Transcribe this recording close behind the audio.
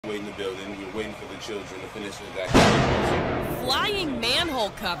evacuating the building. We're waiting for the children to finish the evacuation. Flying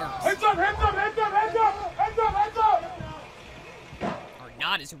manhole covers. Heads up, heads up, heads up, heads up, heads up, heads up! Are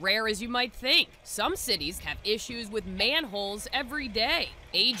not as rare as you might think. Some cities have issues with manholes every day.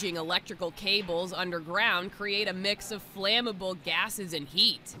 Aging electrical cables underground create a mix of flammable gases and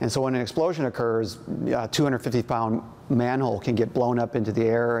heat. And so when an explosion occurs, a 250-pound manhole can get blown up into the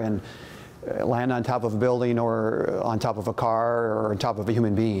air and land on top of a building or on top of a car or on top of a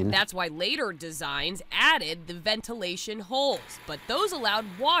human being. That's why later designs added the ventilation holes, but those allowed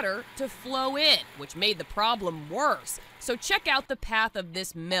water to flow in, which made the problem worse. So check out the path of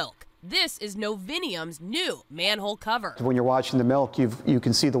this milk. This is Novinium's new manhole cover. When you're watching the milk, you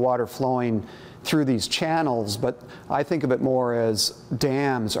can see the water flowing through these channels, but I think of it more as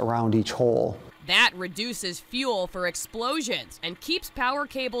dams around each hole. That reduces fuel for explosions and keeps power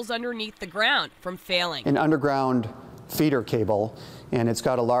cables underneath the ground from failing. An underground feeder cable, and it's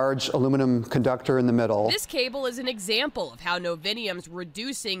got a large aluminum conductor in the middle. This cable is an example of how Novinium's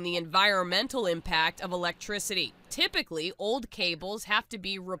reducing the environmental impact of electricity. Typically, old cables have to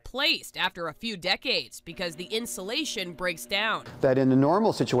be replaced after a few decades because the insulation breaks down. That in a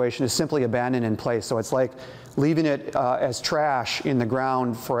normal situation is simply abandoned in place, so it's like leaving it as trash in the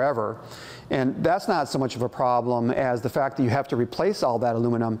ground forever. And that's not so much of a problem as the fact that you have to replace all that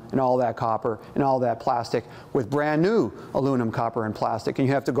aluminum and all that copper and all that plastic with brand new aluminum, copper, and plastic. And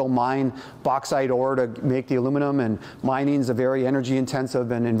you have to go mine bauxite ore to make the aluminum, and mining is a very energy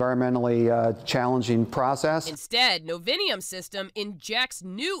intensive and environmentally challenging process. Instead, Novinium's system injects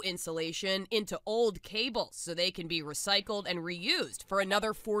new insulation into old cables so they can be recycled and reused for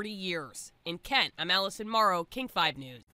another 40 years. In Kent, I'm Allison Morrow, King 5 News.